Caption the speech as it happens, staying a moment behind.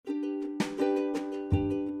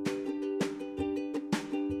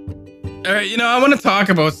All right, I want to talk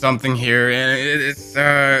about something here, and it's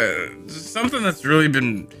something that's really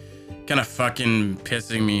been kind of fucking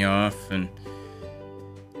pissing me off, and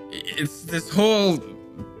it's this whole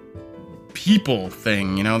people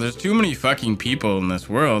thing. There's too many fucking people in this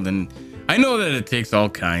world, and I know that it takes all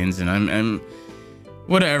kinds, and I'm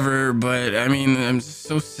whatever, but I mean, I'm just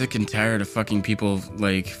so sick and tired of fucking people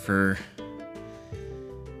like for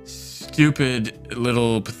stupid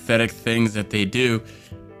little pathetic things that they do.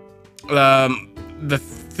 The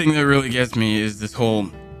thing that really gets me is this whole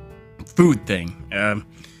food thing.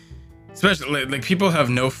 Especially like people have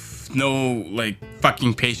no like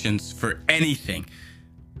fucking patience for anything,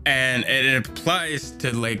 and it applies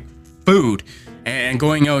to like food and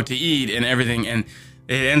going out to eat and everything. And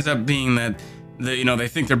it ends up being that they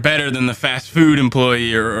think they're better than the fast food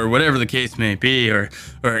employee or whatever the case may be, or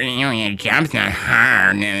your job's not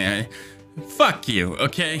hard. Fuck you,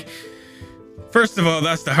 okay? First of all,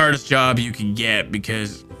 that's the hardest job you can get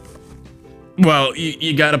because, well,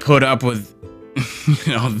 you got to put up with,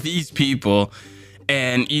 these people,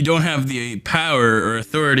 and you don't have the power or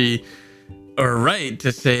authority or right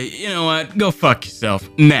to say, you know what, go fuck yourself.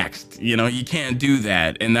 Next, you can't do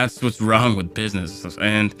that, and that's what's wrong with business.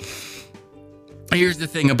 And here's the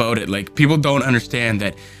thing about it, like people don't understand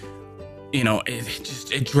that.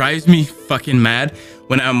 It drives me fucking mad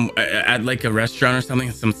when I'm at like a restaurant or something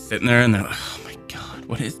and someone's sitting there and they're like, oh my God,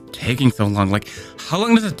 what is taking so long? Like, how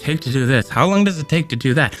long does it take to do this? How long does it take to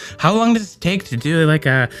do that? How long does it take to do like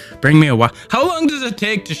bring me a while? How long does it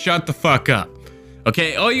take to shut the fuck up?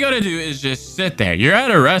 Okay, all you gotta do is just sit there. You're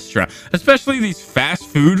at a restaurant, especially these fast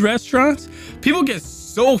food restaurants. People get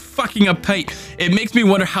so fucking uptight. It makes me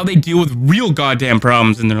wonder how they deal with real goddamn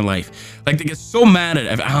problems in their life. Like they get so mad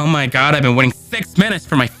at it. Oh my God, I've been waiting 6 minutes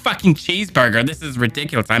for my fucking cheeseburger. This is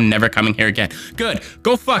ridiculous. I'm never coming here again. Good,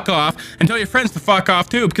 go fuck off and tell your friends to fuck off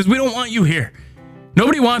too, because we don't want you here.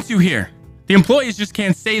 Nobody wants you here. The employees just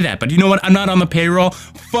can't say that. But you know what? I'm not on the payroll.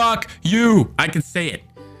 Fuck you. I can say it.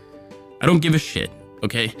 I don't give a shit,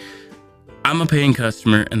 okay? I'm a paying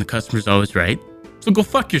customer and the customer's always right. So go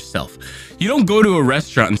fuck yourself. You don't go to a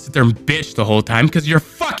restaurant and sit there and bitch the whole time because you're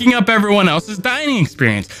fucking up everyone else's dining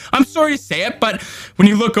experience. I'm sorry to say it, but when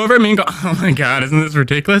you look over at me and go, oh my God, isn't this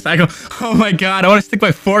ridiculous? I go, oh my God, I want to stick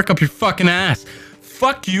my fork up your fucking ass.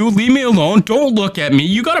 Fuck you, leave me alone, don't look at me.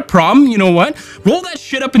 You got a problem, you know what? Roll that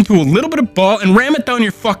shit up into a little bit of ball and ram it down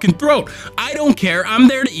your fucking throat. I don't care, I'm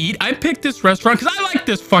there to eat. I picked this restaurant because I like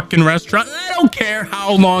this fucking restaurant, and I don't care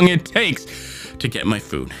how long it takes to get my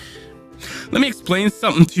food. Let me explain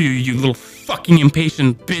something to you, you little fucking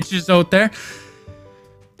impatient bitches out there.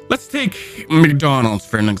 Let's take McDonald's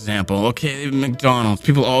for an example. Okay, McDonald's.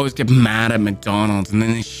 People always get mad at McDonald's and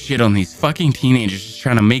then they shit on these fucking teenagers just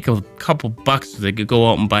trying to make a couple bucks so they could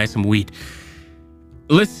go out and buy some weed.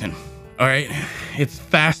 Listen, all right? It's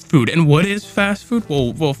fast food. And what is fast food?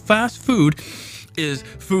 Well, fast food is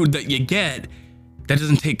food that you get that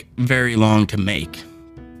doesn't take very long to make.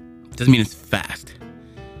 Doesn't mean it's fast.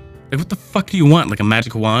 Like, what the fuck do you want? Like a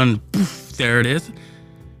magic wand? Poof, there it is.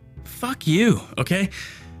 Fuck you, okay?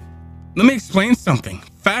 Let me explain something.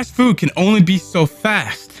 Fast food can only be so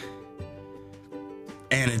fast.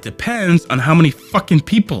 And it depends on how many fucking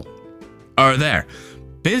people are there.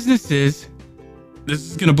 Businesses, this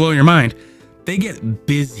is gonna blow your mind, they get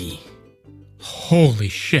busy. Holy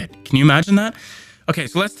shit. Can you imagine that? Okay,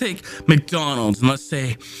 so let's take McDonald's and let's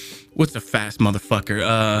say, what's a fast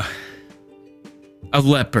motherfucker? A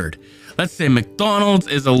leopard. Let's say McDonald's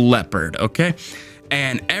is a leopard, okay?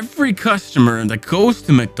 And every customer that goes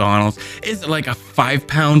to McDonald's is like a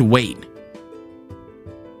 5-pound weight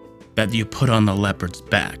that you put on the leopard's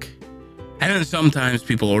back. And then sometimes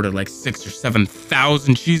people order like 6,000 or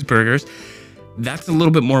 7,000 cheeseburgers. That's a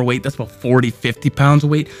little bit more weight. That's about 40, 50 pounds of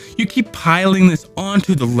weight. You keep piling this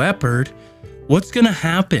onto the leopard. What's gonna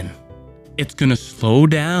happen? It's gonna slow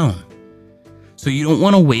down. So you don't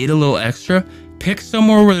wanna wait a little extra. Pick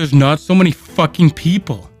somewhere where there's not so many fucking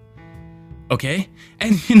people. Okay?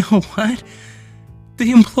 And you know what? The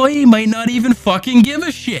employee might not even fucking give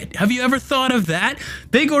a shit. Have you ever thought of that?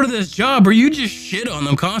 They go to this job where you just shit on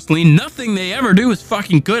them constantly. Nothing they ever do is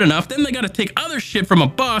fucking good enough. Then they gotta take other shit from a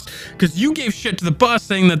boss because you gave shit to the boss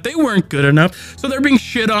saying that they weren't good enough. So they're being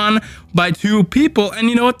shit on by 2 people. And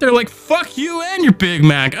you know what? They're like, fuck you and your Big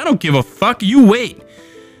Mac. I don't give a fuck. You wait.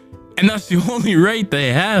 And that's the only right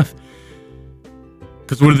they have.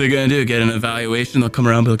 Because what are they going to do? Get an evaluation? They'll come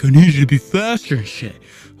around and be like, I need you to be faster and shit.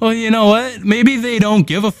 Well, you know what? Maybe they don't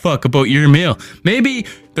give a fuck about your meal. Maybe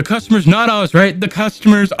the customer's not always right. The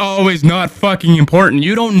customer's always not fucking important.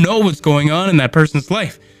 You don't know what's going on in that person's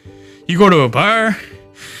life. You go to a bar,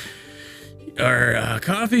 or a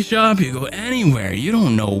coffee shop, you go anywhere. You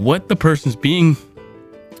don't know what the person's being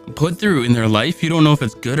put through in their life. You don't know if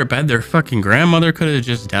it's good or bad. Their fucking grandmother could have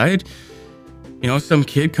just died. You know, some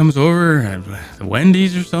kid comes over at the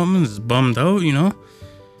Wendy's or something, is bummed out, you know.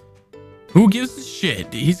 Who gives a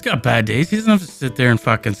shit? He's got bad days. He doesn't have to sit there and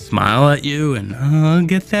fucking smile at you and, oh, I'll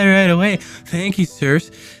get that right away. Thank you, sirs.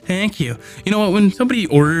 Thank you. You know what? When somebody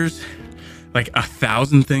orders like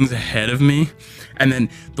 1,000 things ahead of me, and then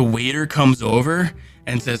the waiter comes over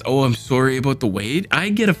and says, oh, I'm sorry about the wait, I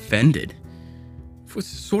get offended.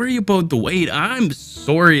 Sorry about the wait. I'm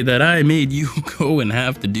sorry that I made you go and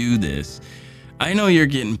have to do this. I know you're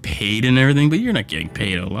getting paid and everything, but you're not getting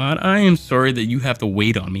paid a lot. I am sorry that you have to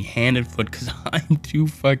wait on me hand and foot because I'm too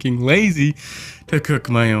fucking lazy to cook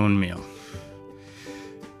my own meal.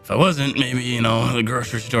 If I wasn't, maybe, you know, the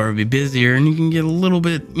grocery store would be busier and you can get a little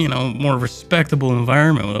bit, you know, more respectable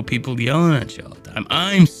environment without people yelling at you all the time.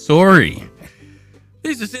 I'm sorry. They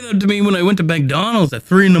used to say that to me when I went to McDonald's at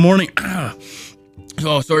 3 in the morning.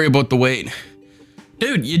 Oh, sorry about the wait.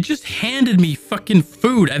 Dude, you just handed me fucking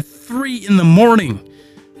food at 3 in the morning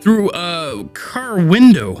through a car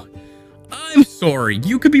window. I'm sorry.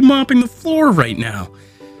 You could be mopping the floor right now.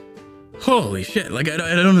 Holy shit. Like, I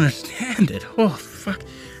don't understand it. Oh, fuck.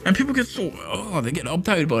 And people get so, they get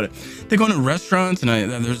uptight about it. They go into restaurants, and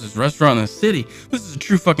there's this restaurant in the city. This is a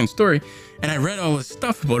true fucking story. And I read all this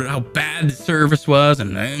stuff about it, how bad the service was,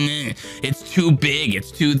 and it's too big, it's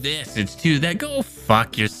too this, it's too that. Go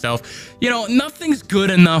fuck yourself. You know, nothing's good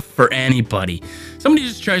enough for anybody. Somebody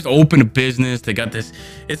just tries to open a business. They got this,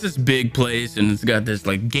 it's this big place, and it's got this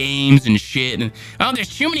like games and shit, and oh,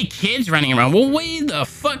 there's too many kids running around. Well, why the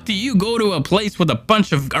fuck do you go to a place with a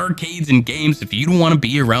bunch of arcades and games if you don't want to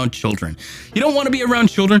be around children? You don't want to be around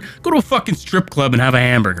children? Go to a fucking strip club and have a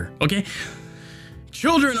hamburger, okay?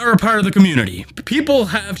 Children are a part of the community. People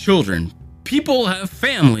have children. People have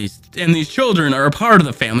families, and these children are a part of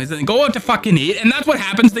the families, and they go out to fucking eat, and that's what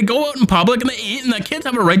happens. They go out in public and they eat, and the kids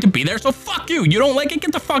have a right to be there, so fuck you. You don't like it?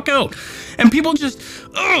 Get the fuck out. And people just,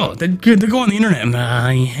 they go on the internet, and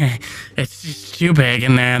yeah, it's just too big,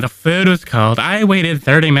 and the food was cold. I waited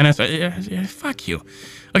 30 minutes. Fuck you.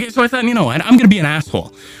 Okay, so I thought, you know what? I'm gonna be an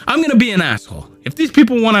asshole. I'm gonna be an asshole. If these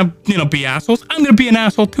people wanna, you know, be assholes, I'm gonna be an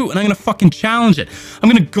asshole too, and I'm gonna fucking challenge it. I'm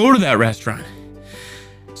gonna go to that restaurant.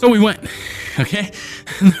 So we went, okay?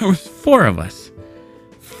 And there was 4 of us.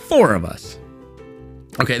 4 of us.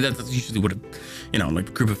 Okay, that's usually what, you know, like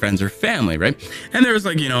a group of friends or family, right? And there was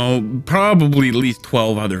like, you know, probably at least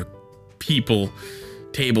 12 other people,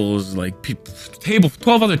 tables, like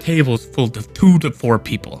 12 other tables full of 2 to 4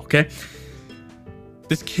 people, okay?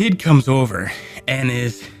 This kid comes over and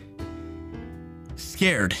is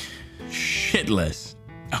scared shitless.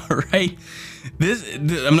 All right.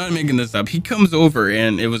 I'm not making this up. He comes over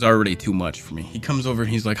and it was already too much for me. He comes over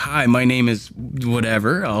and he's like, hi, my name is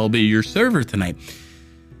whatever. I'll be your server tonight.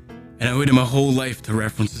 And I waited my whole life to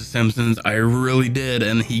reference The Simpsons. I really did.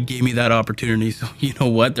 And he gave me that opportunity. So you know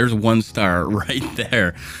what? There's 1 star right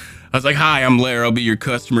there. I was like, hi, I'm Blair. I'll be your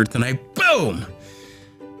customer tonight. Boom.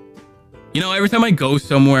 You know, every time I go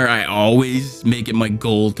somewhere, I always make it my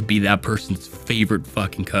goal to be that person's favorite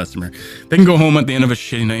fucking customer. They can go home at the end of a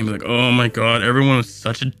shitty night and be like, oh my God, everyone was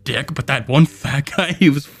such a dick, but that one fat guy, he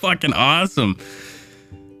was fucking awesome.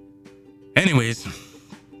 Anyways,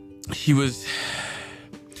 he was...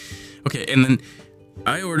 Okay, and then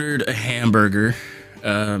I ordered a hamburger.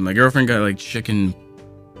 My girlfriend got like chicken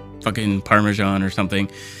fucking Parmesan or something.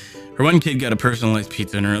 Her one kid got a personalized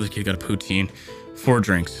pizza and her other kid got a poutine. 4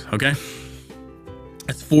 drinks, okay?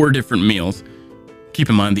 That's 4 different meals. Keep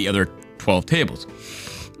in mind the other 12 tables.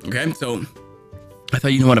 Okay, so I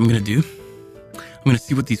thought, you know what I'm gonna do? I'm gonna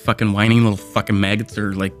see what these fucking whining little fucking maggots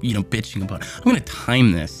are like, you know, bitching about. I'm gonna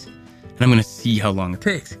time this and I'm gonna see how long it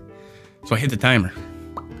takes. So I hit the timer.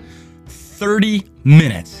 30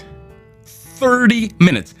 minutes. 30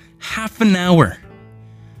 minutes. Half an hour.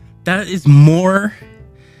 That is more,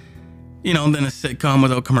 you know, than a sitcom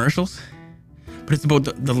without commercials. But it's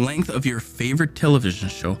about the length of your favorite television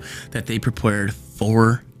show that they prepared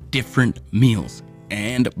 4 different meals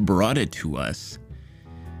and brought it to us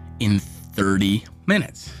in 30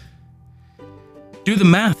 minutes. Do the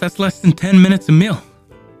math. That's less than 10 minutes a meal,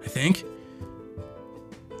 I think.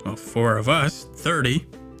 Well, 4 of us, 30.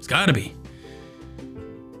 It's gotta be.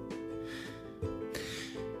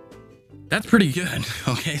 That's pretty good.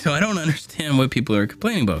 Okay, so I don't understand what people are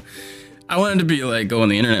complaining about. I wanted to be like, go on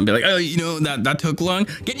the internet and be like, oh, you know, that took long.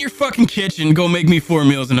 Get in your fucking kitchen, go make me 4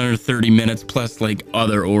 meals in under 30 minutes, plus like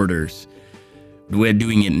other orders. We're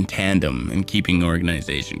doing it in tandem and keeping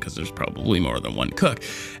organization because there's probably more than one cook.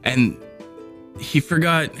 And he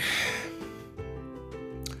forgot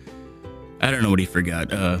I don't know what he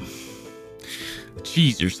forgot.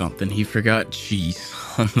 Cheese or something. He forgot cheese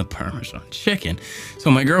on the Parmesan chicken.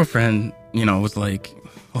 So my girlfriend, you know, was like,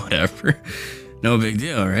 whatever, no big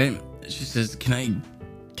deal, right? She says, can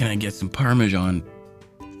I get some Parmesan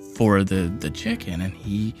for the chicken? And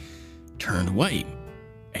he turned white,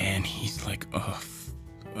 and he's like,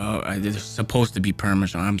 there's supposed to be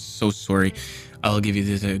Parmesan. I'm so sorry. I'll give you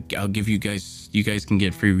this. I'll give you guys can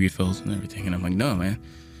get free refills and everything. And I'm like, no, man,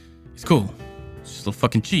 it's cool. It's just a little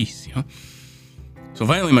fucking cheese, you know? So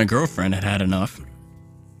finally my girlfriend had enough.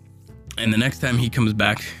 And the next time he comes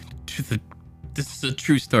back to this is a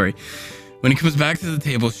true story. When he comes back to the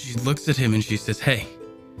table, she looks at him and she says, hey,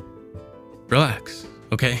 relax,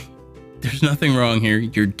 okay? There's nothing wrong here.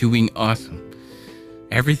 You're doing awesome.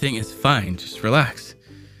 Everything is fine. Just relax.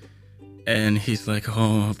 And he's like,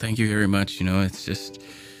 oh, thank you very much. You know, it's just,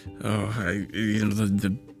 our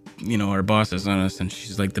boss is on us, and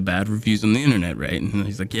she's like, the bad reviews on the internet, right? And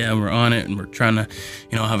he's like, yeah, we're on it, and we're trying to,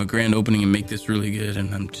 have a grand opening and make this really good,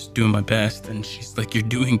 and I'm just doing my best. And she's like, you're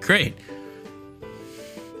doing great.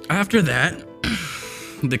 After that,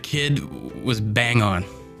 the kid was bang on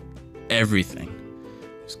everything.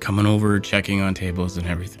 He was coming over, checking on tables and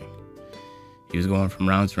everything. He was going from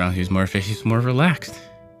round to round. He was more efficient. He was more relaxed.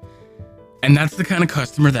 And that's the kind of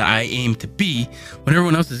customer that I aim to be. When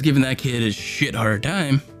everyone else is giving that kid a shit hard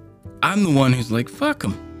time, I'm the one who's like, fuck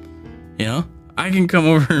him. I can come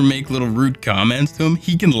over and make little rude comments to him.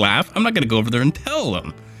 He can laugh. I'm not going to go over there and tell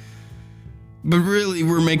him. But really,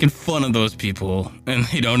 we're making fun of those people, and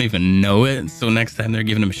they don't even know it. So next time they're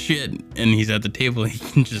giving him shit and he's at the table, he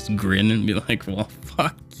can just grin and be like, well,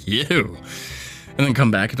 fuck you. And then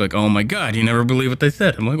come back and be like, oh my God, you never believe what they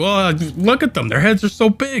said. I'm like, well, look at them. Their heads are so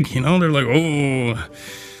big, They're like, oh,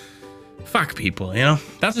 fuck people,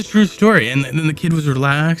 That's a true story. And then the kid was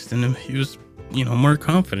relaxed and he was, more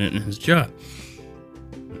confident in his job.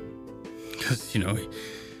 Because,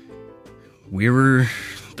 we were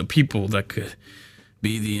the people that could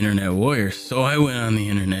be the internet warriors. So I went on the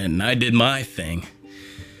internet and I did my thing.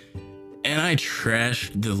 And I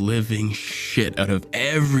trashed the living shit out of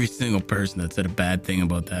every single person that said a bad thing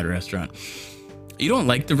about that restaurant. You don't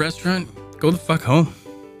like the restaurant? Go the fuck home.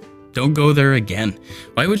 Don't go there again.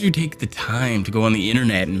 Why would you take the time to go on the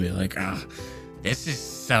internet and be like, oh, this is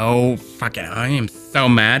so fucking, I am so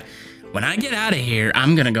mad. When I get out of here,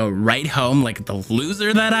 I'm gonna go right home like the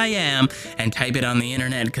loser that I am and type it on the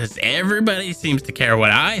internet because everybody seems to care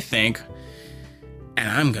what I think. And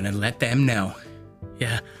I'm gonna let them know.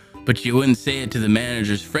 Yeah. But you wouldn't say it to the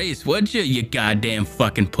manager's face, would you, you goddamn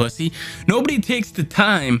fucking pussy? Nobody takes the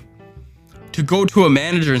time to go to a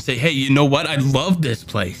manager and say, hey, you know what? I love this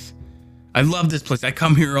place. I love this place. I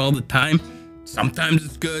come here all the time. Sometimes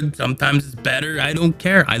it's good. Sometimes it's better. I don't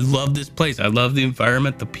care. I love this place. I love the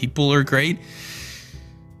environment. The people are great.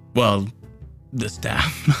 Well, the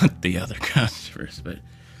staff, not the other customers, but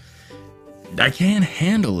I can't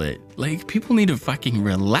handle it. Like, people need to fucking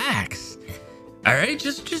relax. All right,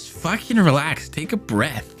 just fucking relax. Take a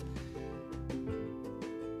breath.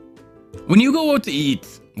 When you go out to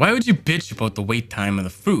eat, why would you bitch about the wait time of the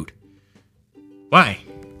food? Why?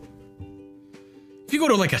 If you go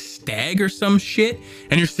to like a stag or some shit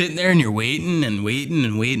and you're sitting there and you're waiting and waiting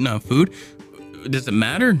and waiting on food, does it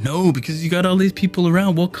matter? No, because you got all these people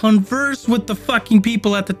around. Well, converse with the fucking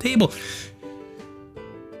people at the table.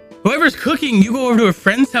 Whoever's cooking, you go over to a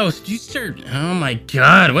friend's house, you start, oh my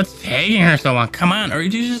God, what's taking her so long? Come on. Or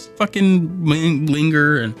you just fucking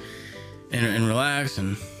linger and relax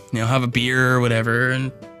and, have a beer or whatever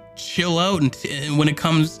and chill out. And when it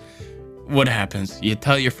comes, what happens? You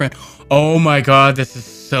tell your friend, oh my God, this is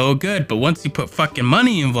so good. But once you put fucking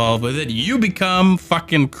money involved with it, you become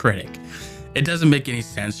fucking critic. It doesn't make any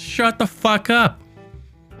sense. Shut the fuck up.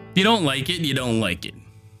 You don't like it, you don't like it.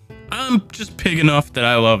 I'm just pig enough that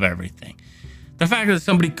I love everything. The fact that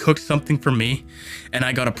somebody cooks something for me and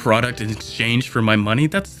I got a product in exchange for my money,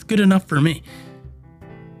 that's good enough for me.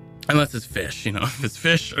 Unless it's fish, If it's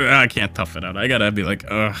fish, I can't tough it out. I gotta be like,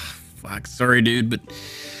 ugh, fuck, sorry, dude, but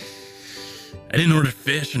I didn't order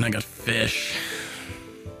fish and I got fish.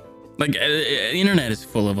 Like, the internet is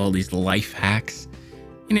full of all these life hacks.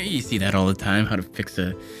 You see that all the time, how to fix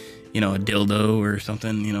a dildo or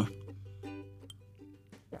something,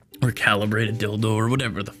 or calibrate a dildo or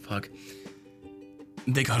whatever the fuck.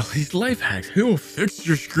 They got all these life hacks. He'll fix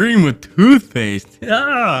your screen with toothpaste.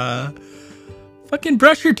 Ah, fucking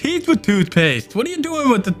brush your teeth with toothpaste. What are you doing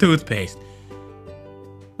with the toothpaste?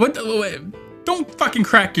 Wait, don't fucking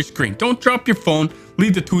crack your screen. Don't drop your phone.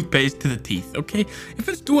 Leave the toothpaste to the teeth, okay? If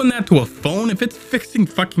it's doing that to a phone, if it's fixing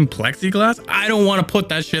fucking plexiglass, I don't want to put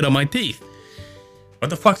that shit on my teeth. What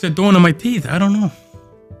the fuck's it doing to my teeth? I don't know.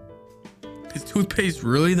 Is toothpaste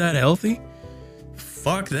really that healthy?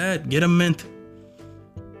 Fuck that. Get a mint.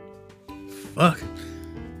 Fuck.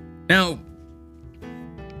 Now,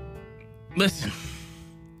 listen.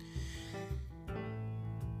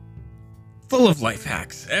 Full of life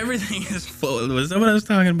hacks. Everything is full of. Is that what I was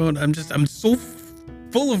talking about? I'm so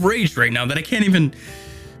full of rage right now that I can't even.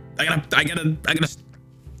 I gotta,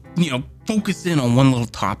 focus in on one little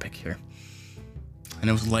topic here. And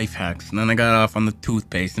it was life hacks. And then I got off on the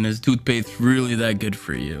toothpaste. And is toothpaste really that good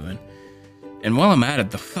for you? And while I'm at it,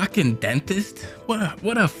 the fucking dentist,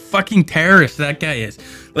 what a fucking terrorist that guy is.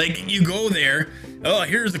 Like, you go there, oh,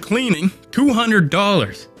 here's the cleaning,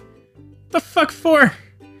 $200. The fuck for?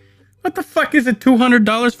 What the fuck is it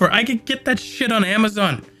 $200 for? I could get that shit on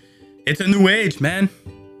Amazon. It's a new age, man.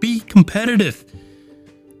 Be competitive.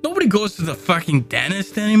 Nobody goes to the fucking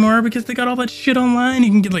dentist anymore because they got all that shit online. You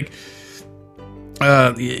can get like,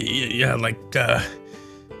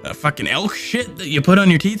 fucking elk shit that you put on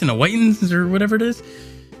your teeth and it whitens or whatever it is.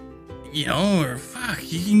 Or fuck,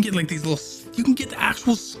 you can get like these little, you can get the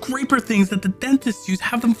actual scraper things that the dentists use,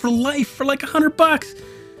 have them for life for like $100.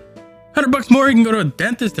 $100 more, you can go to a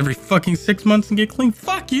dentist every fucking 6 months and get clean.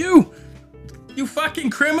 Fuck you! You fucking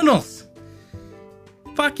criminals!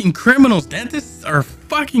 Fucking criminals. Dentists are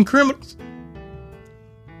fucking criminals.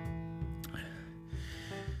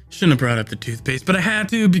 Shouldn't have brought up the toothpaste, but I had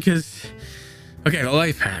to because, okay, the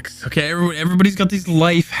life hacks. Okay, everybody's got these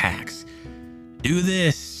life hacks. Do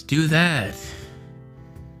this, do that.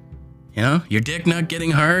 Your dick not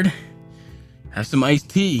getting hard? Have some iced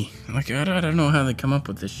tea. Like, I don't know how they come up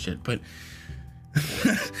with this shit, but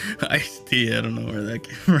iced tea, I don't know where that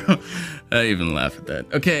came from. I even laugh at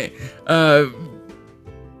that. Okay,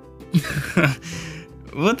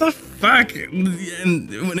 what the fuck? And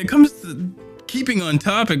when it comes to keeping on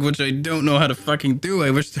topic, which I don't know how to fucking do,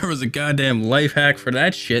 I wish there was a goddamn life hack for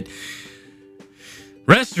that shit.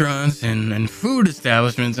 Restaurants and food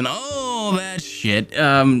establishments and all that shit.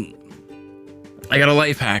 I got a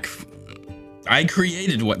life hack. I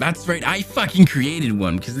created one. That's right. I fucking created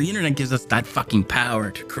one because the internet gives us that fucking power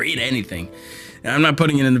to create anything. And I'm not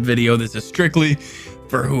putting it in the video. This is strictly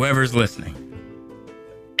for whoever's listening.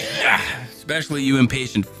 Especially you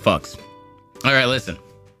impatient fucks. All right, listen.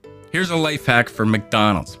 Here's a life hack for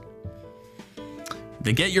McDonald's.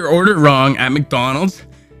 They get your order wrong at McDonald's.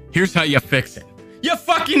 Here's how you fix it. You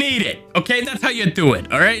fucking eat it, okay? That's how you do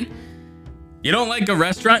it, all right? You don't like a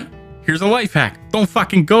restaurant? Here's a life hack. Don't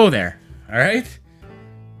fucking go there, all right?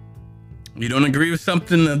 You don't agree with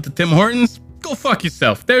something at the Tim Hortons? Go fuck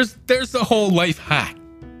yourself. There's the whole life hack.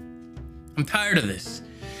 I'm tired of this.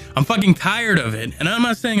 I'm fucking tired of it. And I'm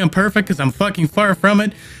not saying I'm perfect because I'm fucking far from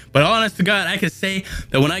it. But honest to God, I can say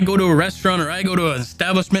that when I go to a restaurant or I go to an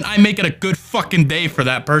establishment, I make it a good fucking day for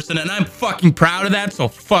that person. And I'm fucking proud of that, so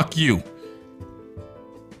fuck you.